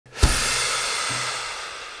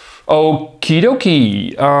Okie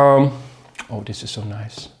dokie. Oh, this is so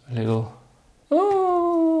nice. A little.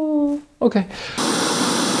 Oh, okay.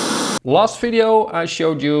 Last video I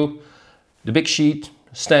showed you the big sheet,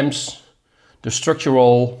 stems, the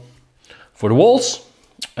structural for the walls,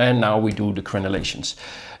 and now we do the crenelations.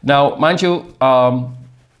 Now, mind you,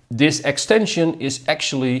 this extension is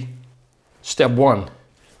actually step one,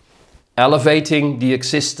 elevating the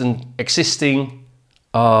existing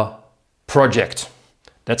project.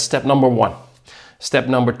 That's step number one. Step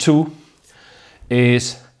number two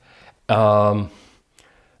is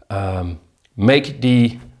make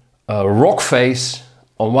the rock face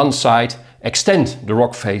on one side, extend the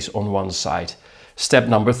rock face on one side. Step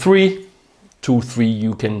number three, 2, 3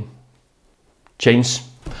 you can change.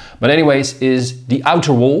 But anyways, is the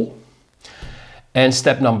outer wall. And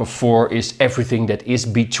step number 4 is everything that is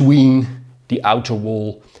between the outer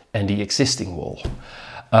wall and the existing wall.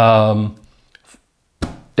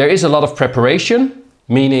 There is a lot of preparation,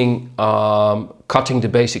 meaning cutting the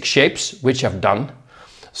basic shapes, which I've done.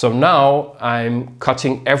 So now I'm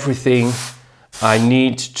cutting everything I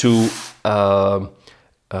need to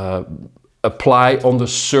apply on the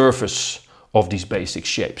surface of these basic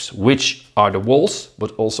shapes, which are the walls,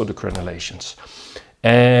 but also the crenelations.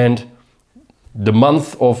 And the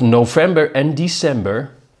month of November and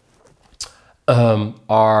December I'm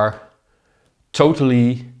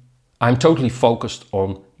totally focused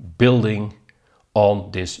on building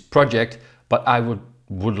on this project, but I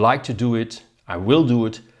would like to do it, I will do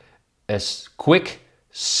it as quick,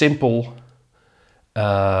 simple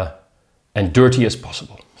and dirty as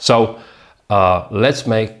possible. So let's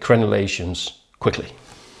make crenelations quickly.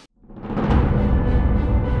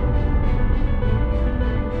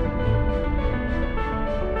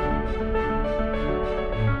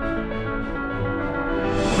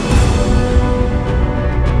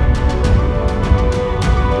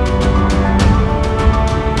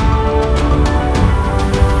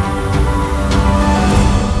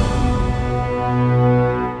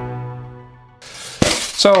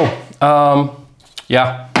 So,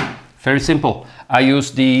 yeah, very simple. I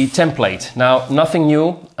use the template. Now, nothing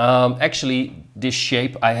new. Actually, this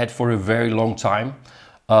shape I had for a very long time,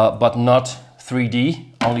 but not 3D,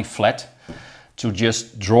 only flat, to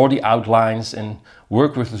just draw the outlines and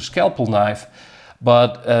work with the scalpel knife.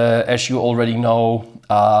 But as you already know,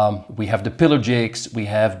 we have the pillar jigs, we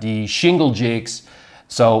have the shingle jigs,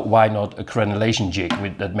 so why not a crenellation jig?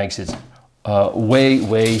 That makes it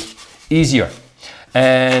way easier.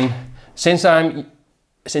 And since I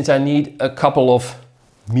need a couple of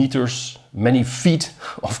meters, many feet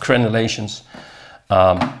of crenelations,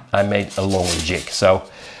 I made a longer jig. So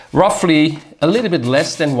roughly a little bit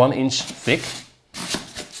less than 1 inch thick.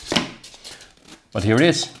 But here it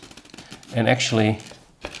is. And actually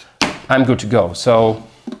I'm good to go. So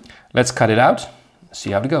let's cut it out,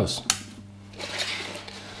 see how it goes.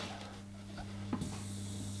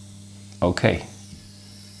 Okay.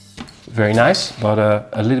 Very nice, but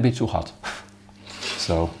a little bit too hot.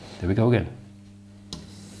 So there we go again.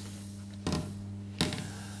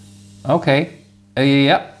 Okay,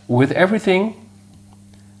 yeah, with everything,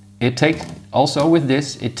 also with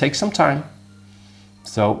this, it takes some time.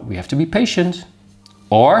 So we have to be patient.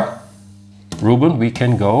 Or, Ruben, we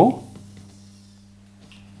can go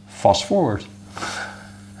fast forward.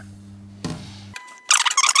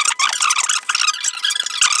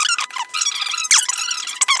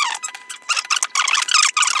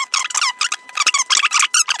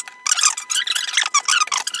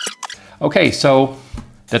 Okay, so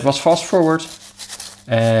that was fast forward,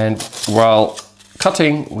 and while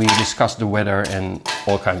cutting we discussed the weather and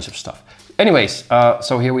all kinds of stuff. Anyways,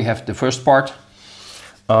 so here we have the first part.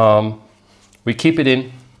 We keep it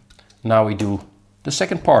in. Now we do the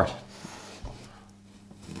second part.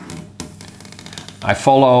 I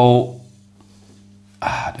follow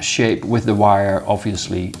the shape with the wire,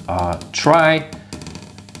 obviously. Try,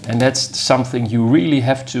 and that's something you really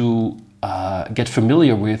have to get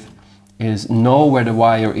familiar with, is know where the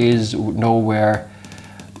wire is, know where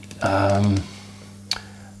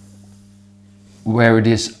it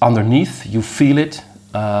is underneath, you feel it,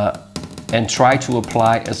 and try to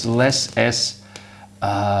apply as less as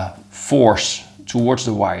force towards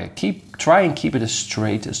the wire. Try and keep it as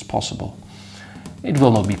straight as possible. It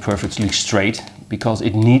will not be perfectly straight because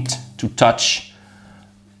it needs to touch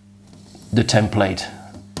the template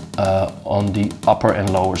on the upper and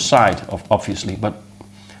lower side, obviously, but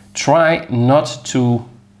try not to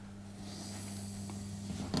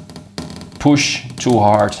push too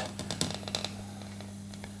hard.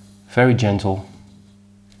 Very gentle.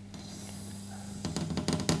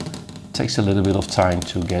 Takes a little bit of time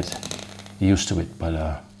to get used to it,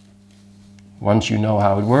 but once you know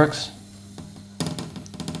how it works,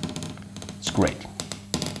 it's great.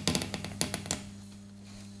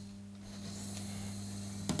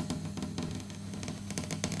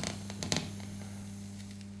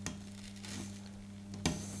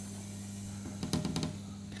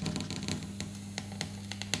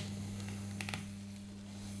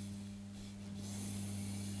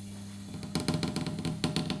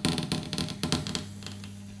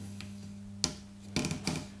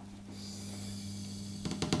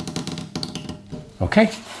 Okay,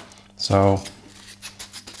 so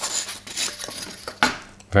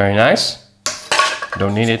very nice.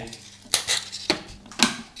 Don't need it.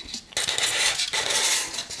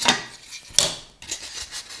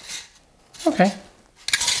 Okay.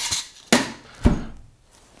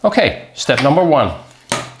 Okay, step number 1.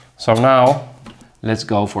 So now let's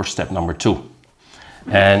go for step number 2.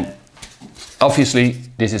 And obviously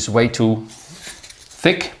this is way too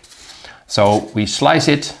thick. So we slice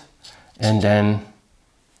it, and then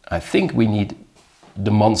I think we need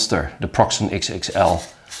the monster, the Proxen XXL,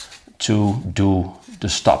 to do the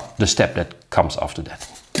step that comes after that.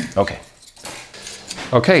 Okay.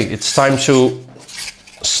 Okay, it's time to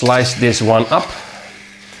slice this one up.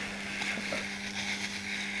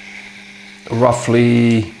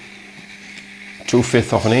 Roughly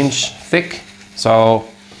 2/5 of an inch thick. So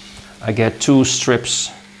I get 2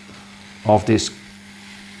 strips of this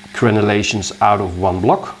Crenelations out of 1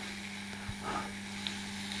 block.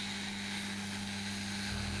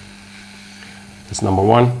 That's number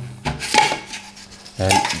 1.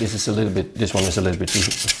 And this one is a little bit too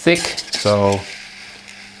thick, so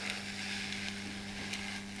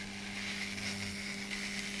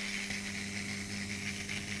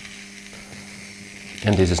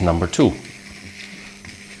and this is number 2.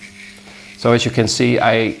 So as you can see,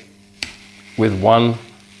 with 1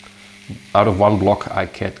 out of 1 block, I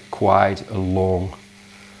get quite a long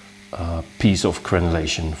piece of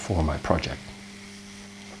crenellation for my project.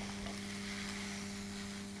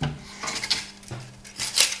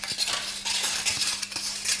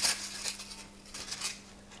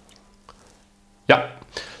 Yeah,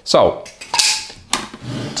 so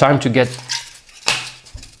time to get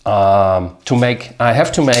I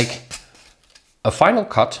have to make a final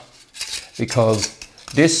cut, because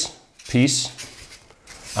this piece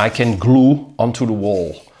I can glue onto the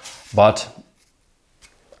wall, but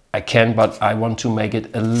I want to make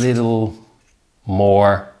it a little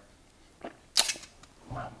more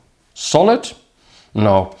solid.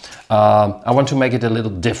 No, I want to make it a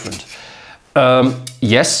little different.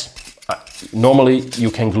 Yes, normally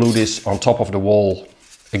you can glue this on top of the wall,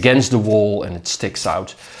 against the wall, and it sticks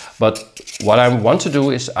out. But what I want to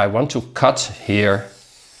do is I want to cut here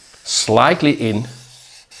slightly in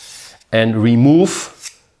and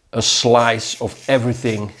remove a slice of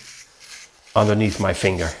everything underneath my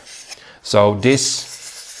finger. So this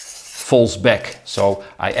falls back. So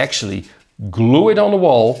I actually glue it on the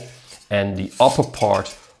wall, and the upper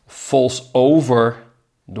part falls over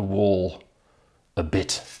the wall a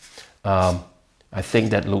bit. I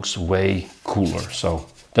think that looks way cooler. So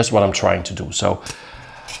that's what I'm trying to do. So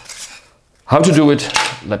how to do it,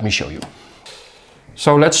 let me show you.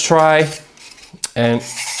 So let's try and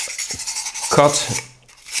cut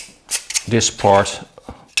this part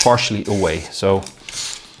partially away. So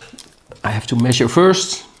I have to measure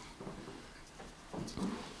first.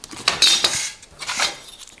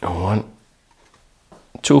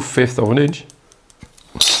 2/5 of an inch.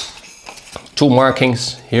 2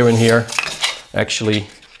 markings here and here. Actually,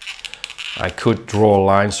 I could draw a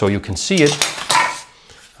line so you can see it.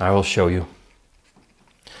 I will show you.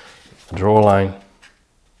 Draw a line.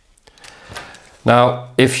 Now,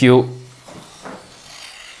 if you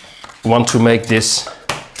want to make this,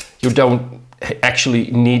 you don't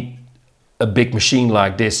actually need a big machine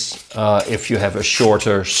like this if you have a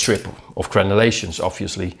shorter strip of crenelations,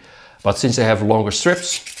 obviously. But since I have longer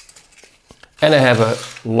strips and I have a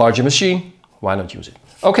larger machine, why not use it?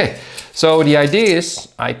 Okay, so the idea is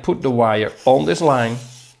I put the wire on this line,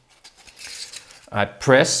 I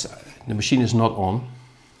press, the machine is not on,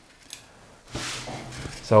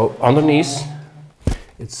 so underneath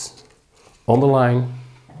it's on the line,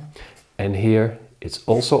 and here it's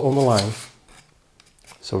also on the line.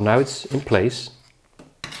 So now it's in place.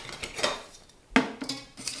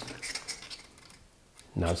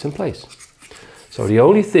 Now it's in place. So the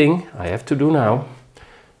only thing I have to do now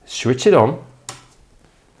is switch it on.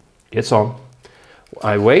 It's on.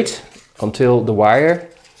 I wait until the wire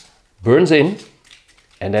burns in,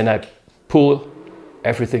 and then I pull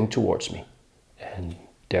everything towards me. And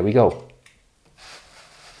there we go.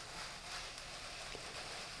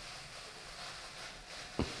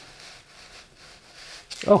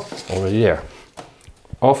 Oh, already there.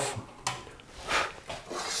 Off.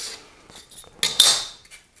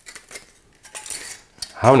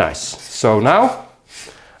 How nice. So now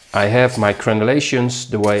I have my crenelations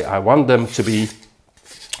the way I want them to be,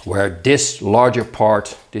 where this larger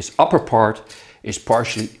part, this upper part, is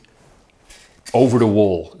partially over the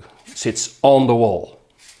wall, sits on the wall.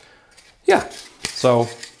 Yeah, so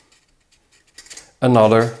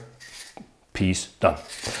another piece done.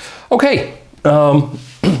 Okay,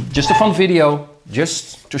 just a fun video,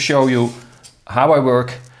 just to show you how I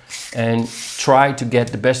work and try to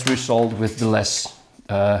get the best result with the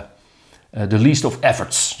least of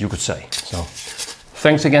efforts, you could say. So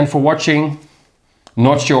thanks again for watching.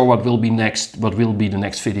 Not sure what will be next, what will be the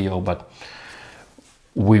next video, but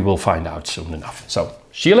we will find out soon enough. So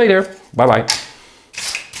see you later. Bye bye.